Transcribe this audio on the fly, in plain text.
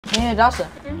Hey, Adasa,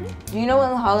 do you know when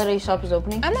the holiday shop is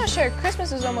opening? I'm not sure.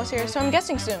 Christmas is almost here, so I'm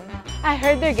guessing soon. I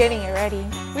heard they're getting it ready.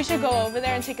 We should go over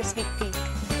there and take a sneak peek.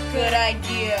 Good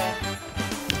idea.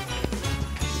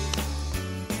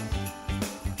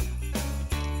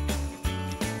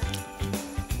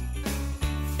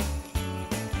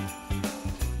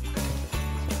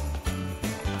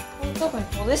 It's open.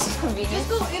 Well, this is convenient. Let's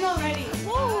go in already.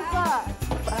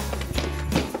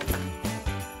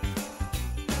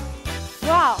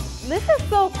 Wow, this is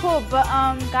so cool, but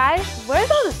guys, where's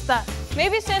all the stuff?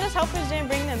 Maybe Santa's helpers didn't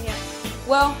bring them yet.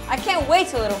 Well, I can't wait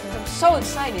till it opens. I'm so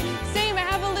excited. Same, I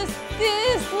have a list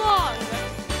this long.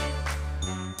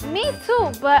 Me too,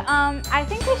 but I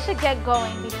think we should get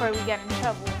going before we get in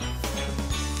trouble.